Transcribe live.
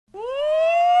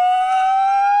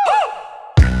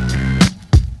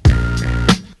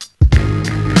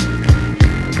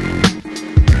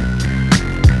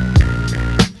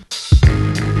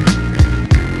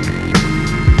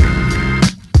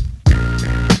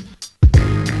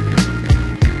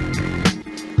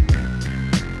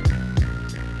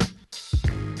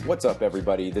What's up,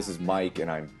 everybody? This is Mike,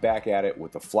 and I'm back at it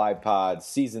with the Fly Pod,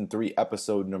 Season 3,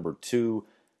 Episode number 2.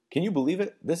 Can you believe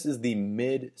it? This is the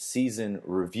mid-season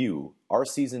review. Our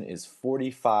season is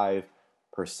 45%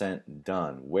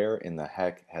 done. Where in the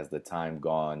heck has the time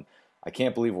gone? I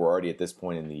can't believe we're already at this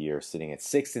point in the year, sitting at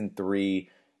 6-3. We've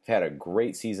had a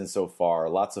great season so far,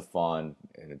 lots of fun,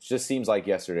 and it just seems like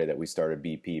yesterday that we started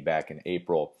BP back in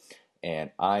April,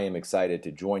 and I am excited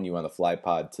to join you on the Fly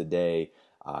Pod today.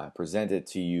 Present it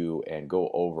to you and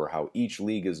go over how each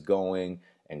league is going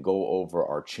and go over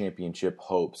our championship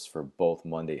hopes for both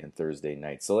Monday and Thursday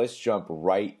nights. So let's jump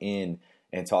right in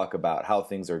and talk about how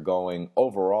things are going.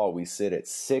 Overall, we sit at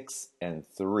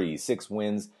 6-3, 6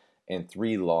 wins and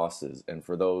 3 losses. And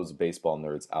for those baseball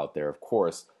nerds out there, of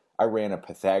course, I ran a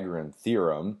Pythagorean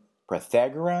theorem.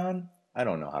 Pythagorean? I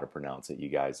don't know how to pronounce it, you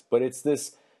guys. But it's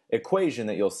this equation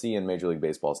that you'll see in Major League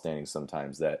Baseball standings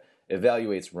sometimes that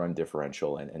evaluates run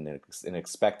differential and an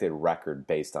expected record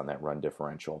based on that run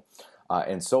differential.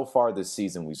 And so far this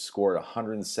season, we've scored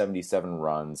 177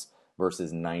 runs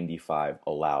versus 95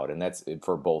 allowed, and that's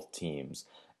for both teams.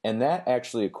 And that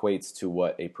actually equates to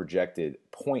what a projected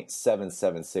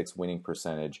 .776 winning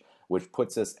percentage, which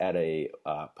puts us at a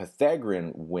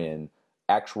Pythagorean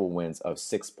actual wins of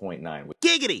 6.9.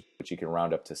 Giggity! Which you can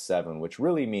round up to 7, which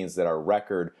really means that our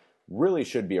record really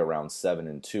should be around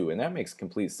 7-2, and that makes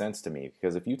complete sense to me,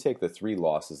 because if you take the 3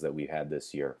 losses that we had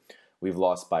this year, we've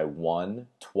lost by 1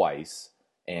 twice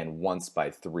and once by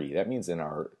 3. That means in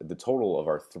the total of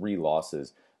our 3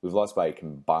 losses, we've lost by a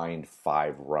combined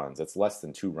 5 runs. That's less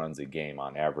than 2 runs a game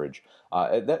on average.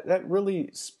 That really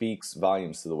speaks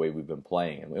volumes to the way we've been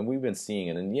playing, and we've been seeing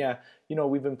it. And yeah,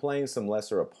 we've been playing some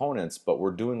lesser opponents, but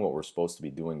we're doing what we're supposed to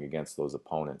be doing against those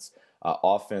opponents.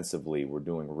 Offensively, we're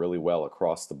doing really well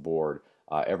across the board.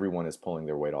 Everyone is pulling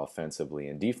their weight offensively.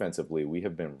 And defensively, we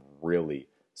have been really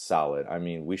solid. I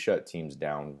mean, we shut teams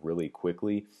down really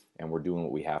quickly, and we're doing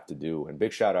what we have to do. And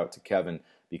big shout out to Kevin,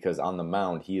 because on the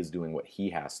mound, he is doing what he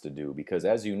has to do. Because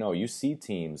as you know, you see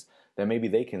teams that maybe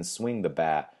they can swing the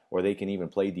bat or they can even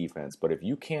play defense. But if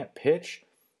you can't pitch,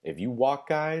 if you walk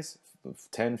guys,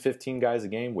 10, 15 guys a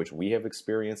game, which we have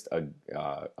experienced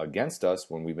against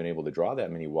us when we've been able to draw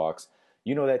that many walks,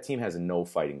 that team has no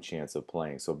fighting chance of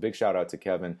playing. So big shout out to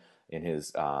Kevin in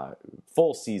his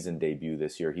full season debut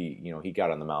this year. He got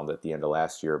on the mound at the end of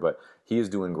last year, but he is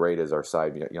doing great as our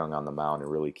Cy Young on the mound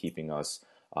and really keeping us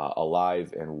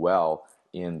alive and well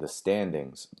in the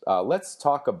standings. Let's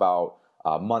talk about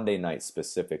Monday night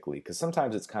specifically, because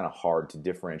sometimes it's kind of hard to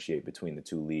differentiate between the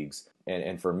 2 leagues.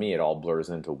 And for me, it all blurs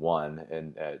into one,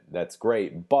 and that's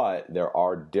great. But there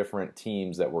are different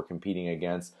teams that we're competing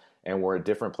against, and we're at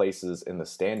different places in the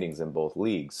standings in both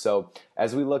leagues. So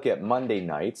as we look at Monday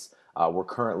nights, we're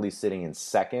currently sitting in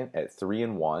second at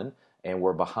 3-1, and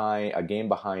we're a game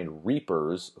behind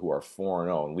Reapers, who are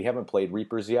 4-0. And we haven't played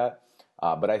Reapers yet,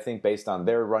 but I think based on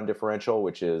their run differential,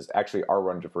 which is actually our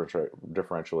run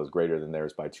differential is greater than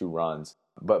theirs by 2 runs.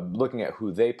 But looking at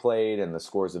who they played and the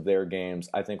scores of their games,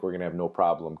 I think we're going to have no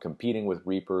problem competing with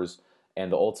Reapers.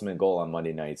 And the ultimate goal on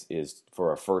Monday nights is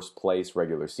for a first place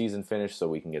regular season finish so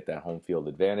we can get that home field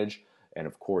advantage and,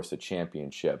 of course, a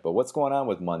championship. But what's going on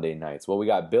with Monday nights? Well, we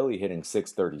got Billy hitting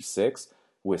 .636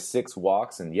 with 6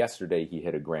 walks, and yesterday he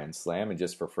hit a grand slam. And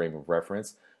just for frame of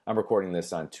reference, I'm recording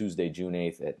this on Tuesday, June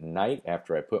 8th at night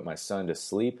after I put my son to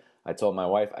sleep. I told my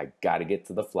wife I got to get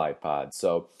to the Fly Pod.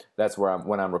 So that's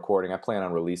when I'm recording. I plan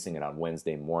on releasing it on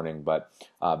Wednesday morning. But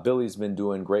Billy's been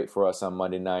doing great for us on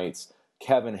Monday nights.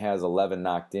 Kevin has 11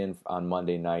 knocked in on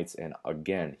Monday nights. And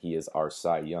again, he is our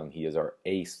Cy Young. He is our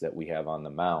ace that we have on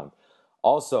the mound.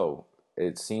 Also,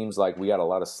 it seems like we got a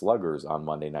lot of sluggers on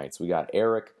Monday nights. We got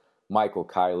Eric, Michael,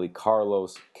 Kylie,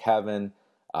 Carlos, Kevin,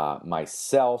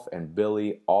 myself, and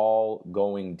Billy all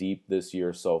going deep this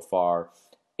year so far.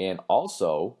 And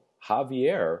also,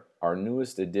 Javier, our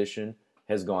newest addition,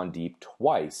 has gone deep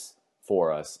twice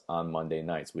for us on Monday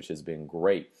nights, which has been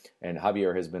great. And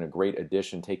Javier has been a great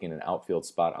addition, taking an outfield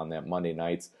spot on that Monday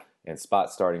nights and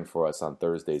spot starting for us on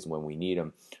Thursdays when we need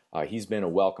him. He's been a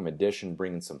welcome addition,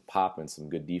 bringing some pop and some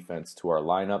good defense to our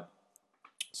lineup.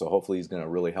 So hopefully he's going to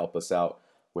really help us out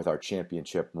with our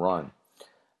championship run.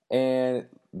 And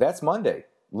that's Monday.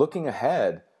 Looking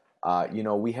ahead,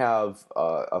 we have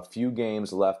a few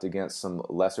games left against some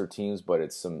lesser teams, but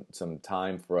it's some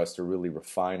time for us to really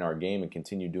refine our game and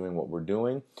continue doing what we're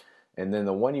doing. And then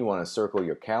the one you want to circle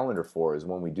your calendar for is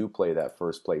when we do play that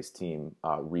first place team,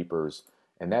 Reapers,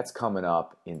 and that's coming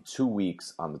up in 2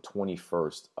 weeks on the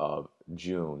 21st of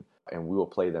June. And we will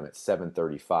play them at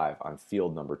 7:35 on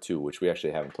field number 2, which we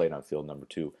actually haven't played on field number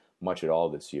 2 much at all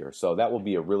this year. So that will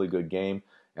be a really good game,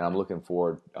 and I'm looking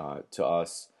forward to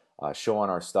us showing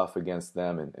our stuff against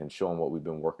them and showing what we've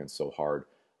been working so hard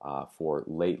for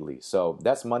lately. So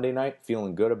that's Monday night.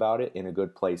 Feeling good about it, in a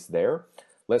good place there.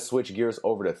 Let's switch gears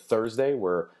over to Thursday,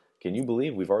 where, can you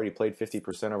believe we've already played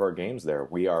 50% of our games there?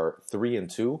 We are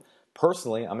 3-2.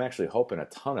 Personally, I'm actually hoping a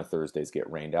ton of Thursdays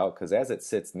get rained out, because as it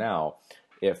sits now,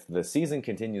 if the season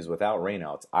continues without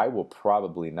rainouts, I will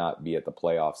probably not be at the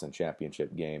playoffs and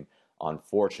championship game,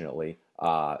 unfortunately.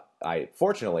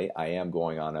 Fortunately, I am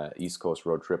going on an East Coast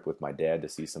road trip with my dad to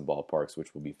see some ballparks,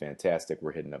 which will be fantastic.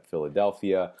 We're hitting up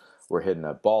Philadelphia. We're hitting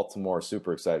up Baltimore.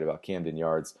 Super excited about Camden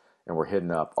Yards. And we're hitting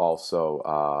up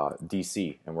also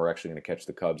D.C., and we're actually going to catch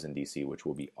the Cubs in D.C., which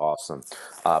will be awesome.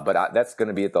 But that's going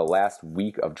to be at the last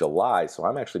week of July, so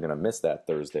I'm actually going to miss that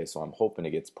Thursday, so I'm hoping it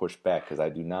gets pushed back because I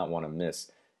do not want to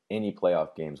miss any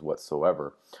playoff games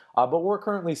whatsoever. But we're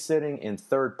currently sitting in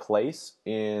third place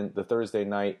in the Thursday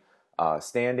night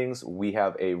standings. We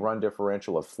have a run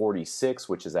differential of 46,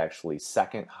 which is actually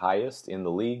second highest in the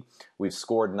league. We've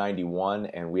scored 91,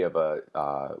 and we have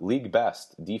a league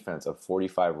best defense of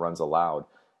 45 runs allowed,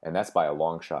 and that's by a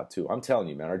long shot too. I'm telling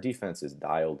you, man, our defense is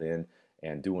dialed in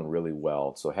and doing really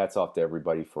well. So hats off to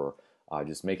everybody for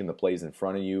just making the plays in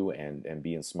front of you and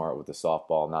being smart with the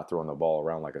softball, not throwing the ball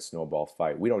around like a snowball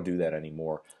fight. We don't do that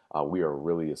anymore. We are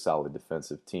really a solid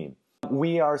defensive team.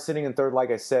 We are sitting in third, like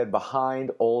I said,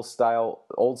 behind Old Style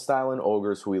and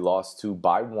Ogres, who we lost to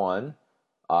by 1,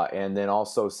 and then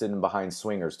also sitting behind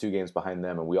Swingers, 2 games behind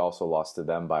them, and we also lost to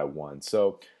them by 1.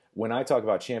 So when I talk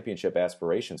about championship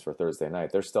aspirations for Thursday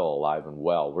night, they're still alive and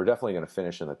well. We're definitely going to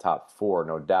finish in the top 4,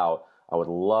 no doubt. I would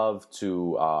love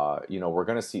to, we're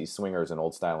going to see Swingers and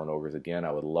Old Style and Ogres again.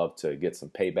 I would love to get some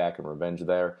payback and revenge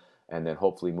there, and then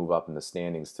hopefully move up in the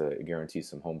standings to guarantee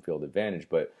some home field advantage.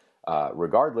 But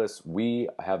regardless, we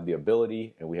have the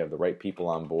ability and we have the right people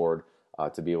on board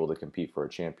to be able to compete for a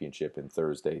championship in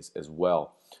Thursdays as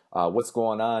well. What's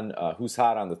going on? Who's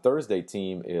hot on the Thursday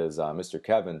team is Mr.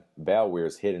 Kevin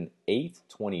Balweir's hitting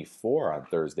 .824 on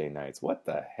Thursday nights. What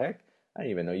the heck? I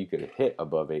didn't even know you could hit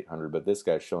above 800, but this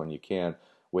guy's showing you can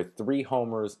with 3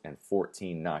 homers and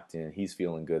 14 knocked in. He's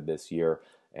feeling good this year,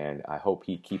 and I hope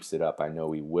he keeps it up. I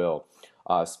know he will.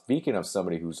 Speaking of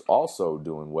somebody who's also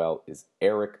doing well is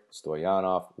Eric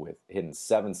Stoyanov with hitting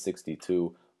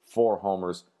 .762, 4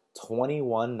 homers,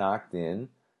 21 knocked in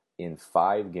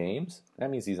 5 games. That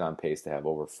means he's on pace to have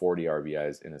over 40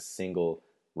 RBIs in a single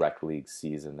rec league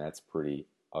season. That's pretty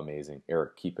amazing.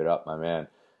 Eric, keep it up, my man.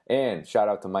 And shout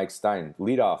out to Mike Stein,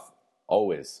 leadoff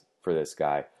always for this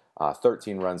guy.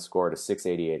 13 runs scored, a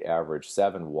 .688 average,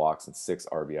 7 walks, and 6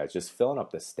 RBIs. Just filling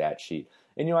up the stat sheet.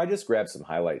 And, I just grabbed some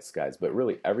highlights, guys, but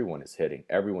really everyone is hitting.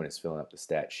 Everyone is filling up the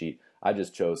stat sheet. I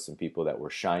just chose some people that were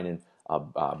shining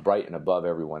bright and above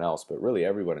everyone else, but really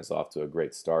everyone is off to a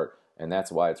great start, and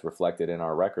that's why it's reflected in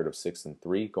our record of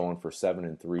 6-3, going for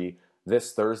 7-3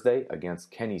 this Thursday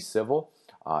against Kenny Civil,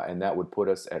 and that would put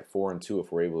us at 4-2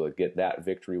 if we're able to get that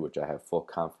victory, which I have full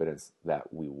confidence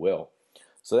that we will.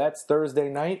 So that's Thursday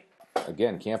night.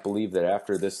 Again, can't believe that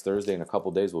after this Thursday in a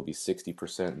couple days we'll be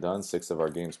 60% done. 6 of our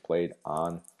games played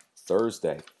on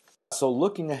Thursday. So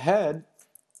looking ahead,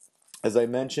 as I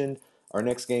mentioned, our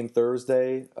next game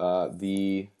Thursday, let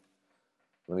me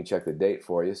check the date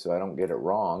for you so I don't get it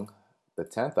wrong. The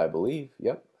 10th, I believe.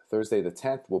 Yep, Thursday the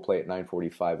 10th, we'll play at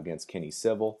 9:45 against Kenny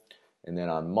Civil. And then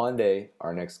on Monday,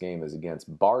 our next game is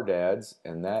against Bar Dads,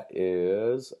 and that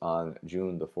is on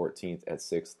June the 14th at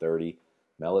 6:30.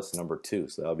 Mellis number 2,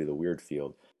 so that'll be the weird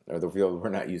field, or the field we're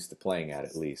not used to playing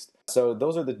at least. So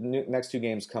those are the next 2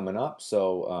 games coming up.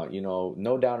 So,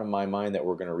 no doubt in my mind that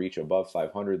we're going to reach above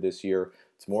 500 this year.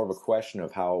 It's more of a question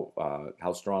of how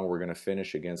strong we're going to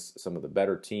finish against some of the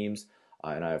better teams,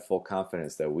 and I have full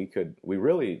confidence that we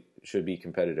really should be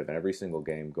competitive in every single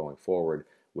game going forward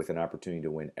with an opportunity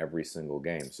to win every single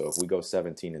game. So if we go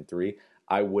 17-3,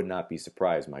 I would not be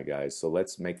surprised, my guys. So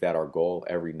let's make that our goal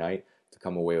every night, to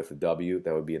come away with a W.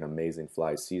 That would be an amazing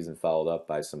Fly season, followed up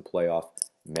by some playoff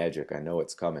magic. I know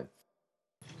it's coming.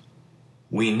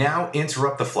 We now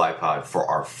interrupt the Fly Pod for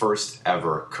our first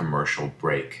ever commercial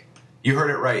break. You heard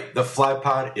it right. The Fly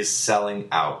Pod is selling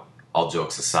out. All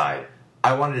jokes aside,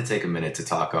 I wanted to take a minute to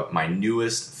talk up my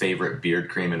newest favorite beard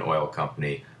cream and oil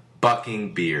company,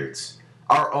 Bucking Beards.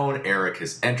 Our own Eric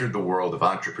has entered the world of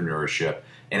entrepreneurship,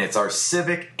 and it's our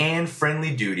civic and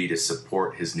friendly duty to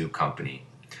support his new company.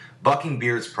 Bucking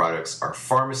Beards products are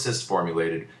pharmacist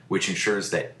formulated, which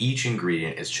ensures that each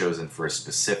ingredient is chosen for a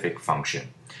specific function.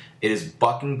 It is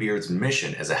Bucking Beards'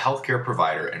 mission as a healthcare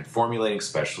provider and formulating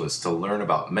specialist to learn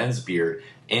about men's beard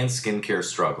and skincare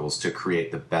struggles to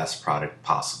create the best product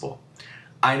possible.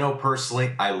 I know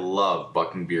personally I love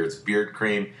Bucking Beard's beard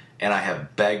cream, and I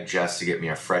have begged Jess to get me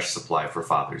a fresh supply for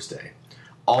Father's Day.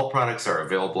 All products are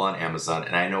available on Amazon,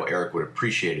 and I know Eric would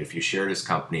appreciate it if you shared his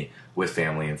company with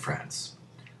family and friends.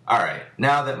 Alright,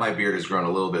 now that my beard has grown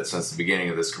a little bit since the beginning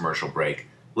of this commercial break,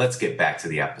 let's get back to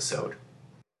the episode.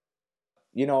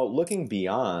 You know, looking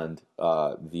beyond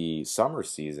the summer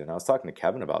season, I was talking to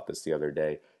Kevin about this the other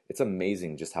day. It's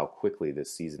amazing just how quickly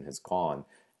this season has gone,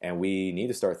 and we need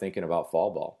to start thinking about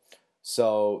fall ball.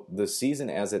 So the season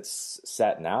as it's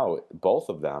set now, both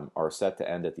of them are set to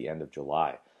end at the end of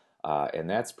July. And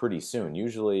that's pretty soon.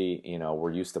 Usually, you know,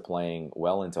 we're used to playing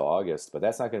well into August, but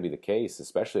that's not going to be the case,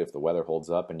 especially if the weather holds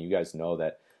up. And you guys know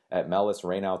that at Mellis,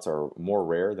 rainouts are more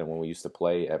rare than when we used to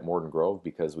play at Morton Grove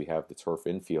because we have the turf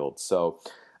infield. So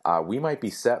we might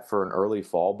be set for an early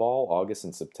fall ball, August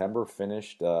and September,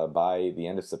 finished by the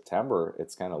end of September.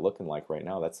 It's kind of looking like right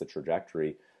now. That's the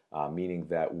trajectory, meaning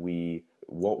that we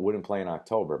wouldn't play in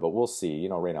October. But we'll see. You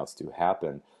know, rainouts do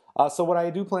happen. So what I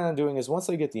do plan on doing is once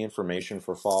I get the information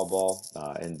for fall ball,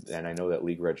 and I know that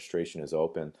league registration is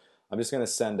open, I'm just going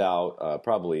to send out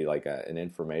probably like an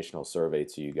informational survey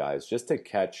to you guys just to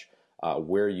catch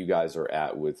where you guys are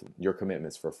at with your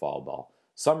commitments for fall ball.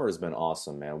 Summer has been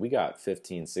awesome, man. We got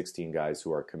 15, 16 guys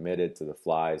who are committed to the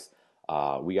Flies.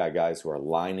 We got guys who are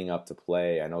lining up to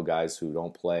play. I know guys who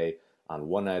don't play on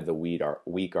one night of the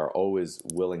week are always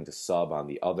willing to sub on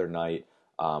the other night.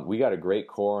 We got a great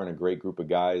core and a great group of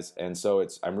guys, and so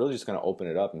I'm really just going to open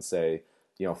it up and say,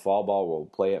 you know, fall ball will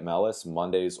play at Mellis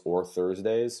Mondays or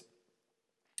Thursdays.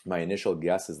 My initial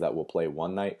guess is that we'll play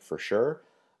one night for sure.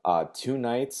 2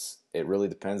 nights, it really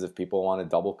depends if people want to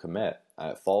double commit.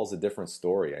 Fall's a different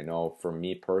story. I know for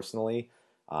me personally,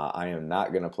 I am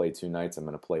not going to play 2 nights. I'm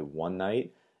going to play one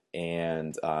night,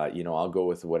 and you know, I'll go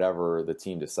with whatever the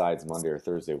team decides, Monday or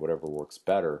Thursday, whatever works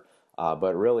better.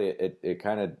 But really, it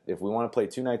kind of, if we want to play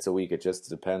 2 nights a week, it just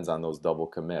depends on those double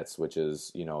commits, which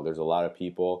is, you know, there's a lot of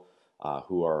people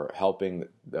who are helping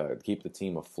keep the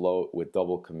team afloat with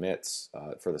double commits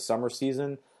for the summer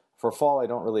season. For fall, I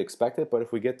don't really expect it, but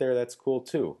if we get there, that's cool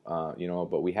too. You know,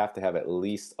 but we have to have at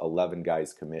least 11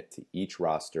 guys commit to each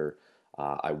roster.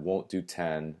 I won't do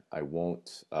 10. I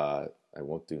won't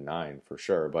do 9 for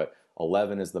sure, but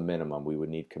 11 is the minimum we would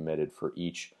need committed for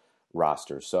each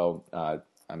roster. So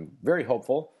I'm very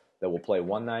hopeful that we'll play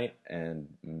one night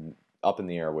and up in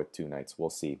the air with 2 nights. We'll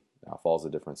see. Fall's a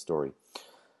different story.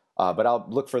 But I'll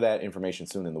look for that information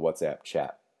soon in the WhatsApp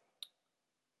chat.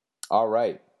 All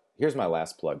right. Here's my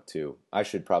last plug, too. I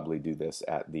should probably do this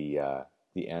at the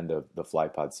end of the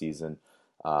FlyPod season.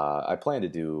 I plan to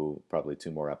do probably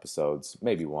 2 more episodes,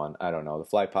 maybe 1. I don't know. The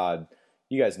FlyPod,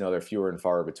 you guys know they're fewer and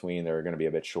far between. They're going to be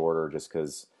a bit shorter just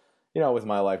because, you know, with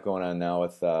my life going on now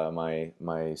with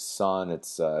my son,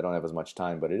 it's I don't have as much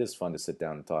time, but it is fun to sit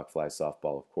down and talk fly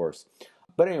softball, of course.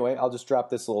 But anyway, I'll just drop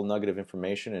this little nugget of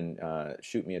information and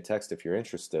shoot me a text if you're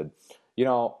interested. You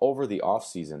know, over the off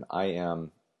season, I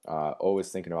am always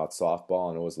thinking about softball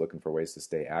and always looking for ways to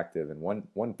stay active. And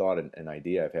one thought and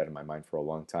idea I've had in my mind for a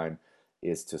long time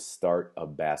is to start a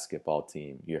basketball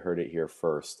team. You heard it here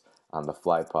first on the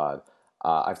FlyPod.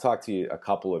 I've talked to a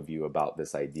couple of you about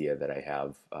this idea that I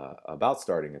have about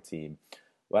starting a team.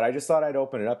 But I just thought I'd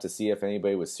open it up to see if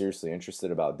anybody was seriously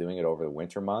interested about doing it over the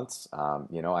winter months.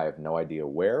 You know, I have no idea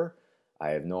where. I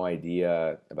have no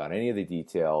idea about any of the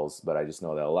details, but I just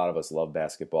know that a lot of us love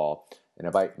basketball. And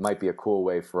it might be a cool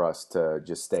way for us to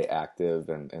just stay active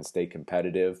and stay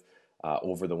competitive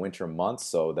over the winter months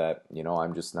so that, you know,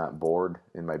 I'm just not bored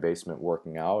in my basement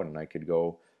working out and I could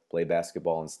go play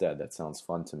basketball instead. That sounds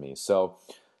fun to me. So,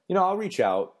 you know, I'll reach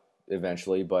out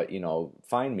eventually, but you know,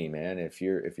 find me, man. If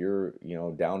you're you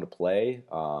know, down to play,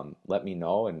 let me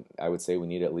know. And I would say we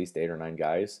need at least 8 or 9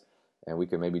 guys, and we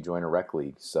could maybe join a rec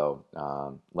league. So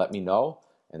let me know.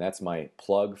 And that's my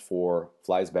plug for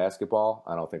Flies basketball.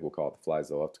 I don't think we'll call it the Flies.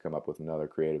 They'll have to come up with another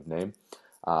creative name.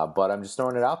 But I'm just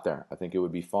throwing it out there. I think it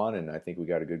would be fun, and I think we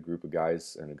got a good group of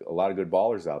guys and a lot of good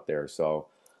ballers out there. So,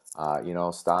 you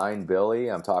know, Stein, Billy,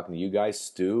 I'm talking to you guys,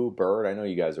 Stu, Bird. I know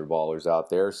you guys are ballers out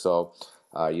there. So,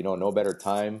 you know, no better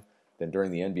time than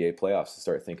during the NBA playoffs to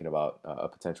start thinking about a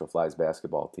potential Flies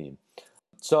basketball team.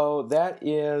 So that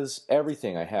is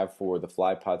everything I have for the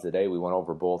FlyPod today. We went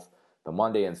over both the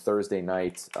Monday and Thursday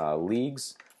night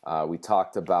leagues. We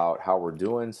talked about how we're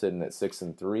doing, sitting at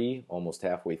 6-3, almost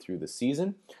halfway through the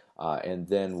season. And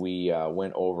then we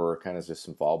went over kind of just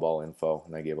some fall ball info,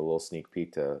 and I gave a little sneak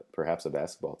peek to perhaps a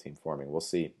basketball team forming. We'll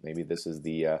see. Maybe this is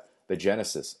the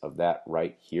genesis of that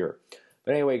right here.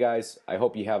 But anyway, guys, I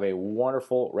hope you have a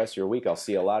wonderful rest of your week. I'll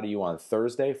see a lot of you on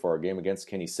Thursday for our game against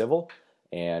Kenny Civil.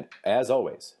 And as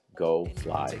always, Go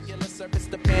Flies.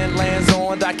 The pen lands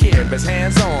on, Daiquiri's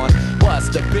hands on. What's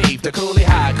the beef? The coolie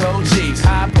high code chiefs,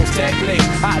 high post techniques.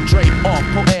 I drape off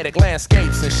poetic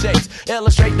landscapes and shapes.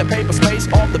 Illustrate the paper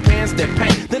space off the pens that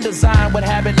paint. Then design what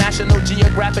habit, National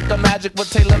Geographic or magic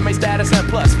with tailor-made status and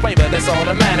plus flavor that's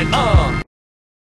automatic.